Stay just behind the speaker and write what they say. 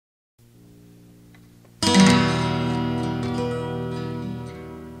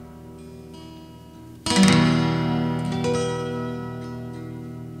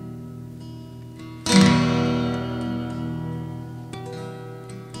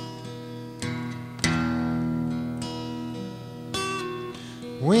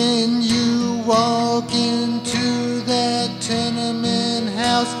When you walk into that tenement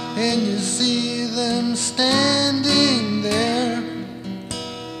house and you see them standing there,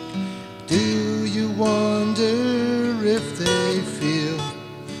 do you wonder if they feel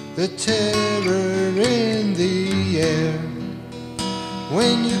the terror in the air?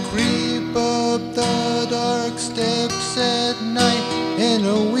 When you creep up the dark steps at night and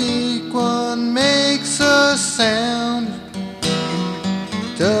a weak one makes a sound,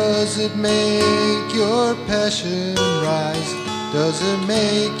 does it make your passion rise? Does it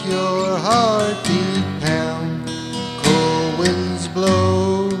make your heartbeat pound? Cold winds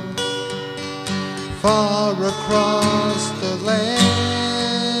blow far across the land.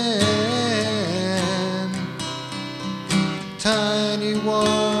 Tiny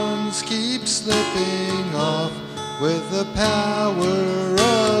ones keep slipping off with the power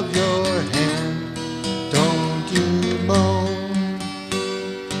of your hand. Don't you moan,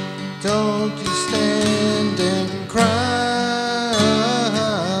 don't you stand and cry.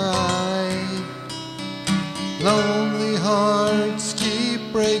 Lonely hearts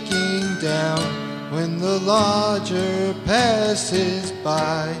keep breaking down when the lodger passes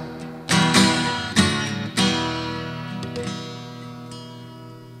by.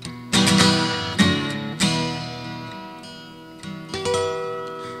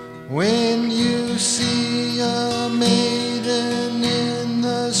 When you see a maiden in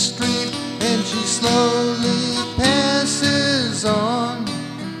the street and she slowly passes on,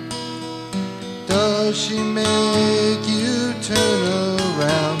 does she make you turn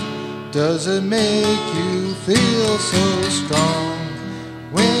around? Does it make you feel so strong?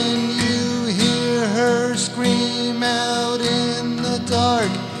 When you hear her scream out in the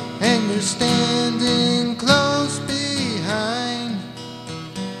dark and you're standing close behind,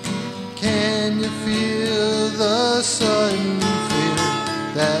 can you feel the sudden fear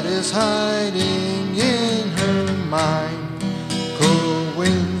that is hiding in her mind? Cold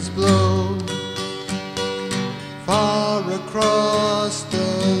winds blow far across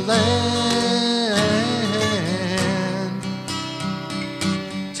the land.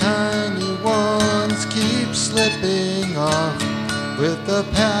 Tiny ones keep slipping off with the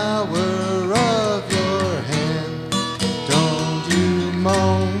power of your hand. Don't you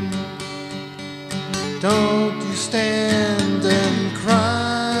moan, don't you stand and cry.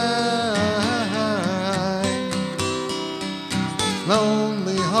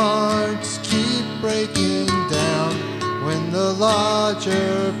 Lonely hearts keep breaking down when the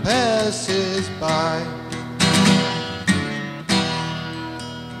lodger passes by.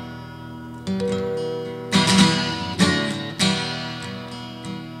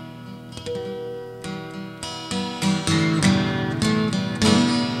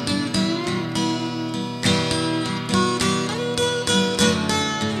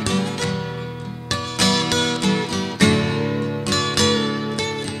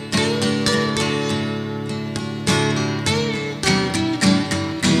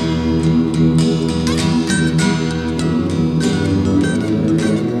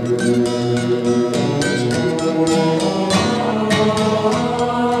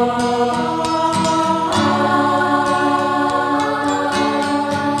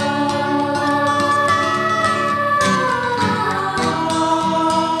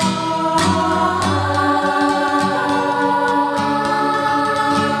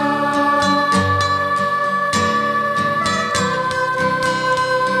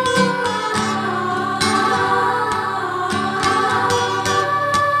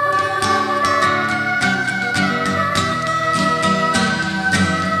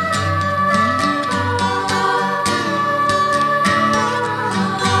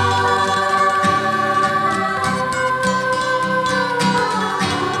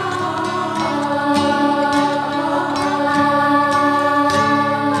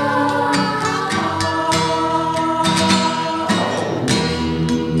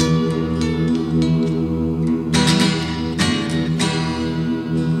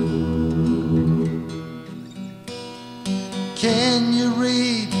 Can you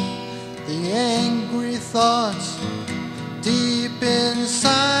read the angry thoughts deep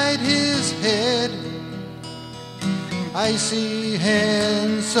inside his head? I see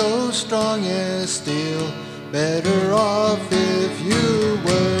hands so strong as steel, better off if you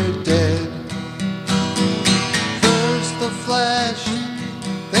were dead. First the flash,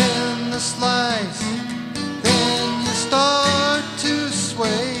 then the slice, then you start to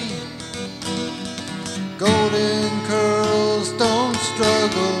sway. Golden curls don't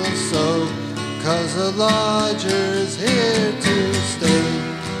struggle so, 'cause the lodger's here to stay.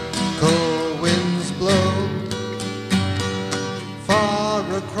 Cold winds blow far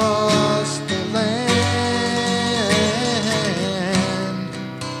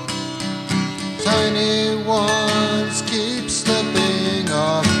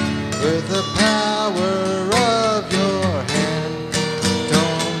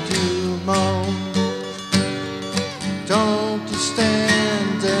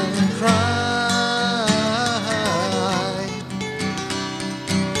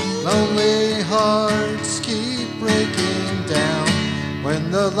Lonely hearts keep breaking down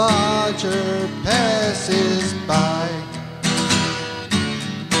when the lodger passes by.